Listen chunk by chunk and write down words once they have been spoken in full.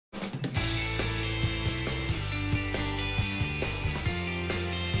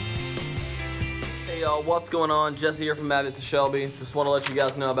Hey y'all, what's going on? Jesse here from Matt to Shelby. Just want to let you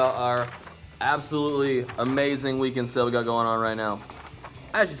guys know about our absolutely amazing weekend sale we got going on right now.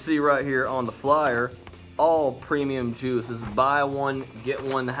 As you see right here on the flyer, all premium juice is buy one, get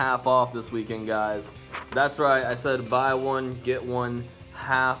one half off this weekend, guys. That's right, I said buy one, get one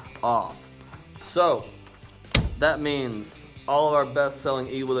half off. So, that means all of our best-selling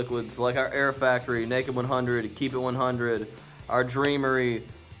e-liquids like our Air Factory, Naked 100, Keep It 100, our Dreamery,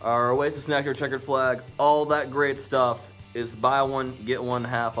 our Oasis Nectar Checkered Flag, all that great stuff is buy one, get one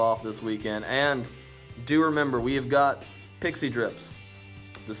half off this weekend. And do remember, we have got Pixie Drips,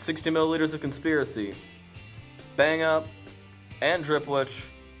 the 60 milliliters of Conspiracy, Bang Up, and Drip Witch,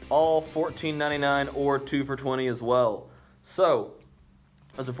 all $14.99 or 2 for $20 as well. So,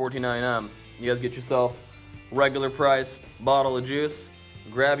 those are $14.99. You guys get yourself regular priced bottle of juice.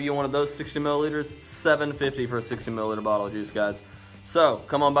 Grab you one of those 60 milliliters, $7.50 for a 60 milliliter bottle of juice, guys. So,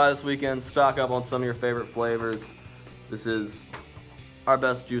 come on by this weekend, stock up on some of your favorite flavors. This is our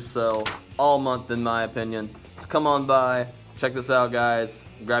best juice sale all month, in my opinion. So come on by, check this out, guys.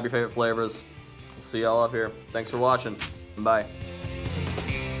 Grab your favorite flavors. We'll see y'all up here. Thanks for watching. Bye.